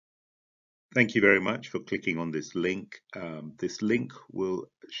Thank you very much for clicking on this link. This link will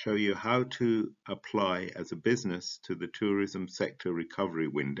show you how to apply as a business to the tourism sector recovery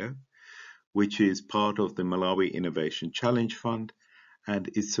window, which is part of the Malawi Innovation Challenge Fund and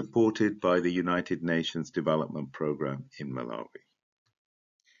is supported by the United Nations Development Programme in Malawi.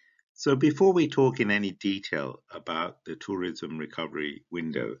 So before we talk in any detail about the tourism recovery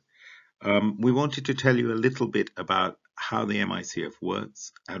window, we wanted to tell you a little bit about how the MICF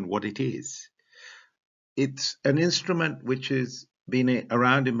works and what it is. It's an instrument which has been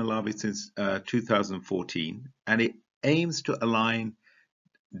around in Malawi since 2014, and it aims to align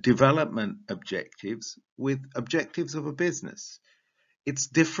development objectives with objectives of a business. It's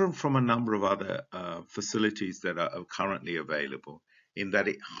different from a number of other facilities that are currently available in that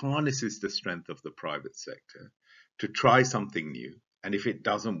it harnesses the strength of the private sector to try something new, and if it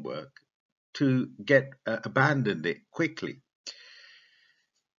doesn't work, to get abandoned it quickly.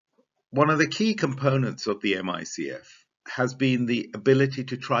 One of the key components of the MICF has been the ability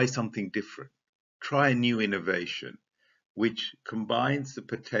to try something different, try a new innovation, which combines the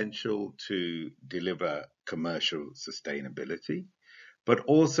potential to deliver commercial sustainability, but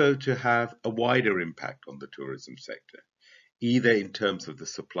also to have a wider impact on the tourism sector, either in terms of the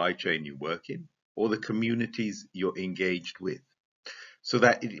supply chain you work in or the communities you're engaged with, so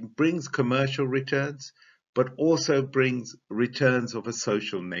that it brings commercial returns, but also brings returns of a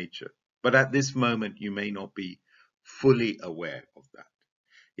social nature. But at this moment, you may not be fully aware of that.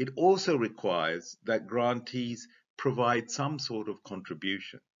 It also requires that grantees provide some sort of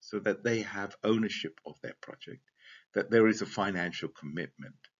contribution so that they have ownership of their project, that there is a financial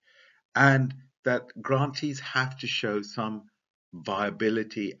commitment, and that grantees have to show some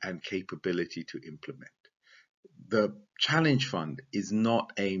viability and capability to implement. The Challenge Fund is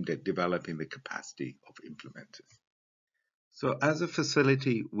not aimed at developing the capacity of implementers. So as a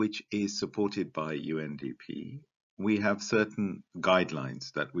facility which is supported by UNDP, we have certain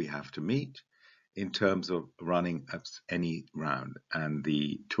guidelines that we have to meet in terms of running any round, and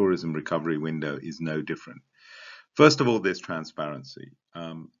the tourism recovery window is no different. First of all, there's transparency.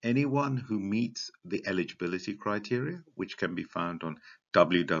 Anyone who meets the eligibility criteria, which can be found on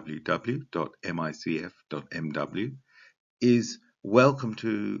www.micf.mw, is welcome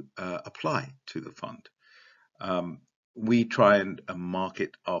to apply to the fund. We try and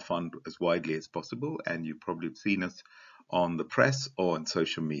market our fund as widely as possible, and you've probably seen us on the press or on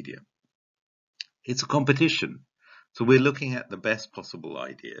social media. It's a competition, so we're looking at the best possible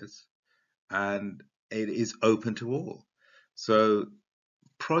ideas, and it is open to all. So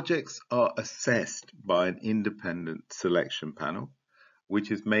projects are assessed by an independent selection panel,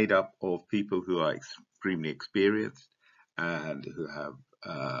 which is made up of people who are extremely experienced and who have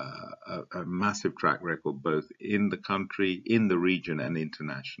a massive track record both in the country, in the region, and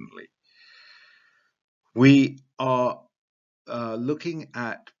internationally. We are looking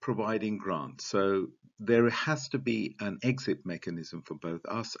at providing grants. So there has to be an exit mechanism for both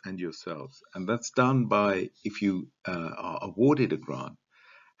us and yourselves. And that's done by, if you are awarded a grant,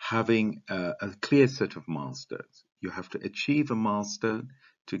 having a clear set of milestones. You have to achieve a milestone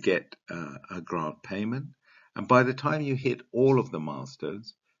to get a grant payment. And by the time you hit all of the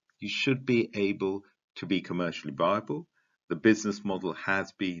milestones, you should be able to be commercially viable. The business model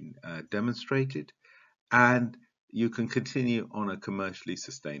has been demonstrated, and you can continue on a commercially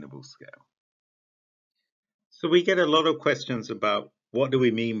sustainable scale. So we get a lot of questions about what do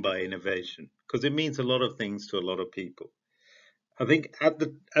we mean by innovation, because it means a lot of things to a lot of people. I think at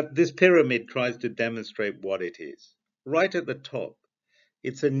this pyramid tries to demonstrate what it is. Right at the top,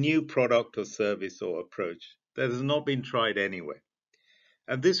 it's a new product or service or approach that has not been tried anywhere.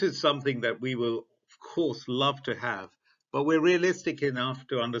 And this is something that we will, of course, love to have, but we're realistic enough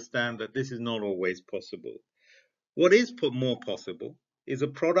to understand that this is not always possible. What is more possible is a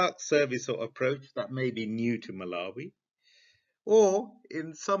product, service, or approach that may be new to Malawi, or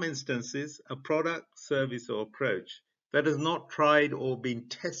in some instances, a product, service, or approach that has not tried or been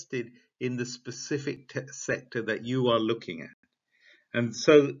tested in the specific sector that you are looking at. And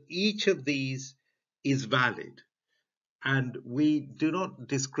so each of these is valid, and we do not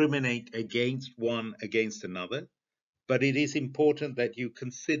discriminate against one against another, but it is important that you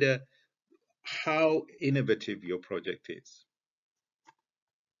consider how innovative your project is.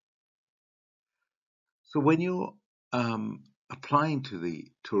 So when you're applying to the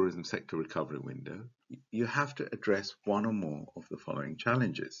tourism sector recovery window, you have to address one or more of the following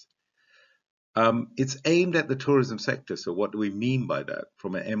challenges. It's aimed at the tourism sector. So what do we mean by that?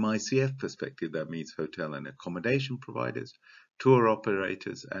 From an MICF perspective, that means hotel and accommodation providers, tour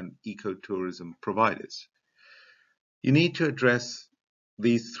operators, and ecotourism providers. You need to address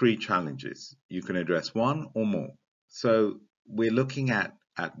these three challenges. You can address one or more. So we're looking at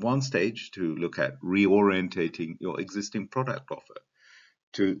one stage to look at reorientating your existing product offer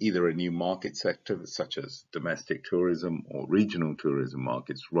to either a new market sector such as domestic tourism or regional tourism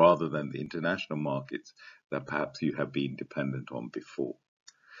markets rather than the international markets that perhaps you have been dependent on before.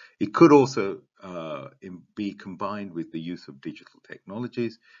 It could also be combined with the use of digital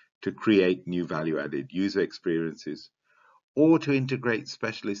technologies to create new value-added user experiences or to integrate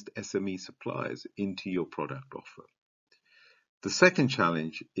specialist SME suppliers into your product offer. The second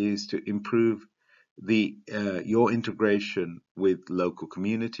challenge is to improve your integration with local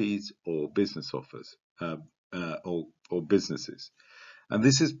communities or business offers or businesses. And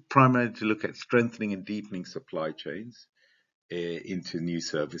this is primarily to look at strengthening and deepening supply chains into new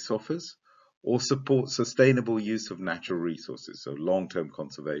service offers, or support sustainable use of natural resources, so long-term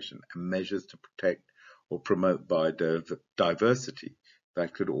conservation and measures to protect or promote biodiversity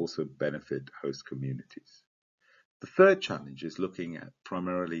that could also benefit host communities. The third challenge is looking at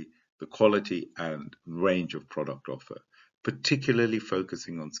primarily the quality and range of product offer, particularly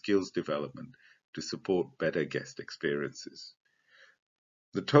focusing on skills development to support better guest experiences.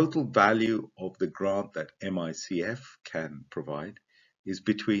 The total value of the grant that MICF can provide is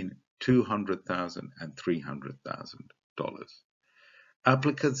between $200,000 and $300,000.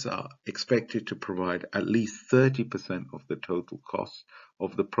 Applicants are expected to provide at least 30% of the total cost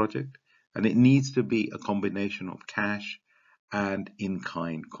of the project, and it needs to be a combination of cash and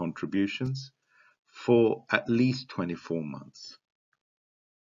in-kind contributions for at least 24 months.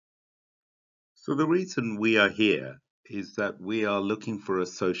 So the reason we are here is that we are looking for a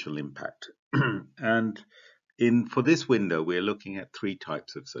social impact. And for this window, we're looking at three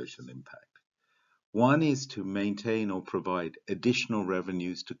types of social impact. One is to maintain or provide additional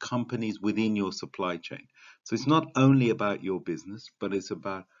revenues to companies within your supply chain. So it's not only about your business, but it's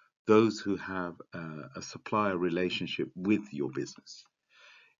about those who have a supplier relationship with your business.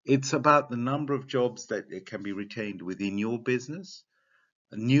 It's about the number of jobs that can be retained within your business,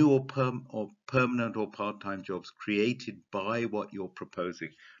 new or permanent or part-time jobs created by what you're proposing,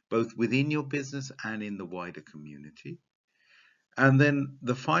 both within your business and in the wider community. And then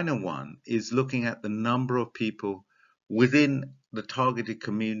the final one is looking at the number of people within the targeted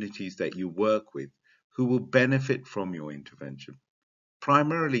communities that you work with who will benefit from your intervention,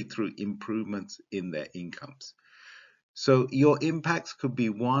 primarily through improvements in their incomes. So your impacts could be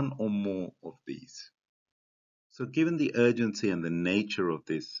one or more of these. So given the urgency and the nature of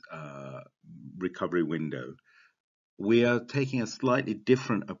this recovery window, we are taking a slightly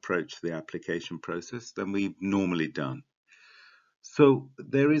different approach to the application process than we've normally done. So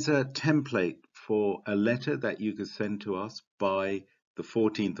there is a template for a letter that you can send to us by the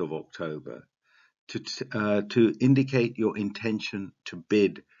 14th of October to indicate your intention to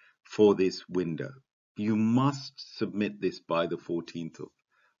bid for this window. You must submit this by the 14th of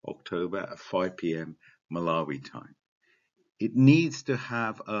October at 5 p.m. Malawi time. It needs to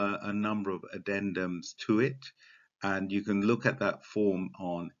have a number of addendums to it, and you can look at that form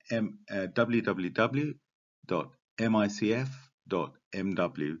on www.micf.mw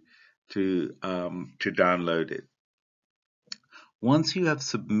to download it. Once you have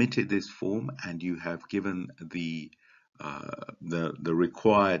submitted this form and you have given the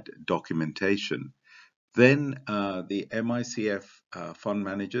required documentation, then the MICF fund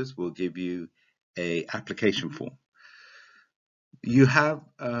managers will give you an application form. You have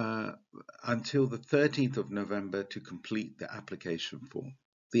until the 13th of November to complete the application form.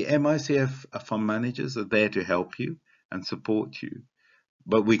 The MICF fund managers are there to help you and support you,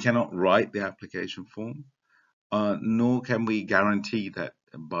 but we cannot write the application form, nor can we guarantee that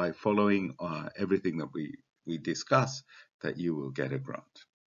by following everything that we discuss that you will get a grant.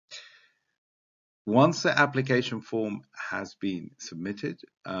 Once the application form has been submitted,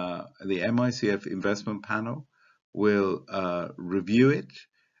 the MICF investment panel will review it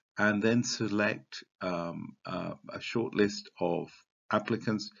and then select a short list of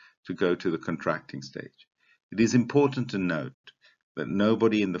applicants to go to the contracting stage. It is important to note that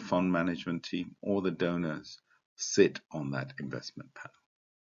nobody in the fund management team or the donors sit on that investment panel.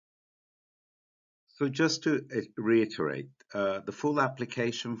 So just to reiterate, the full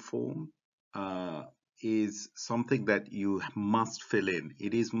application form is something that you must fill in.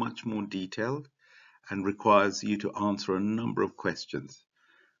 It is much more detailed and requires you to answer a number of questions.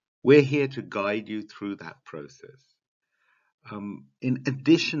 We're here to guide you through that process. In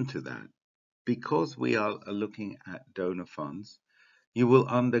addition to that, because we are looking at donor funds, you will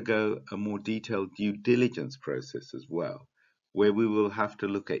undergo a more detailed due diligence process as well, where we will have to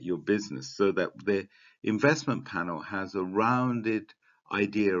look at your business so that the investment panel has a rounded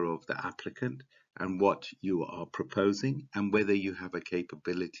idea of the applicant and what you are proposing and whether you have a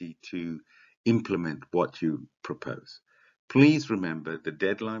capability to implement what you propose. Please remember the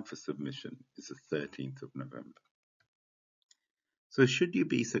deadline for submission is the 13th of November. So should you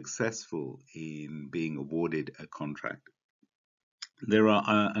be successful in being awarded a contract,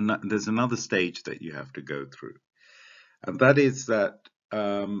 there's another stage that you have to go through. And that is that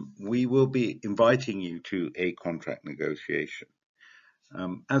we will be inviting you to a contract negotiation.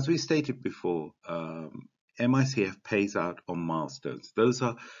 As we stated before, MICF pays out on milestones. Those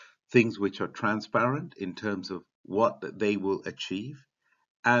are things which are transparent in terms of what they will achieve,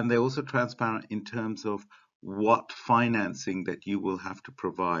 and they're also transparent in terms of what financing that you will have to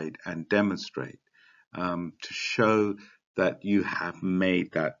provide and demonstrate to show that you have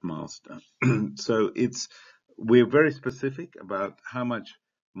made that milestone. So we're very specific about how much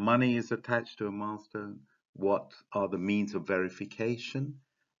money is attached to a milestone, what are the means of verification,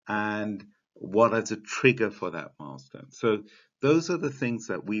 and what is a trigger for that milestone. So those are the things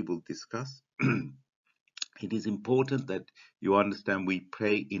that we will discuss. It is important that you understand we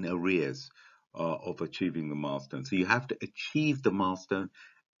pay in arrears of achieving the milestone. So you have to achieve the milestone,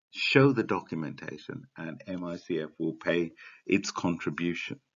 show the documentation, and MICF will pay its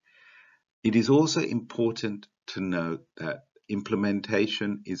contribution. It is also important to note that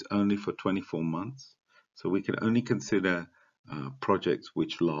implementation is only for 24 months, so we can only consider projects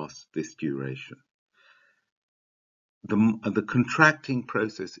which last this duration. The contracting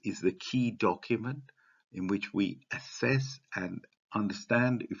process is the key document in which we assess and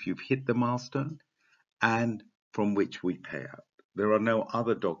understand if you've hit the milestone and from which we pay out. There are no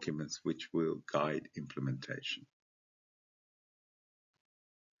other documents which will guide implementation.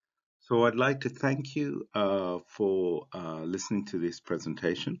 So I'd like to thank you for listening to this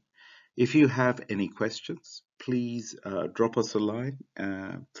presentation. If you have any questions, please drop us a line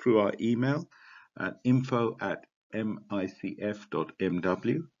through our email at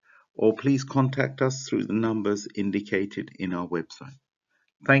info@micf.mw, or please contact us through the numbers indicated in our website.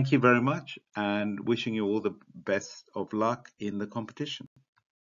 Thank you very much, and wishing you all the best of luck in the competition.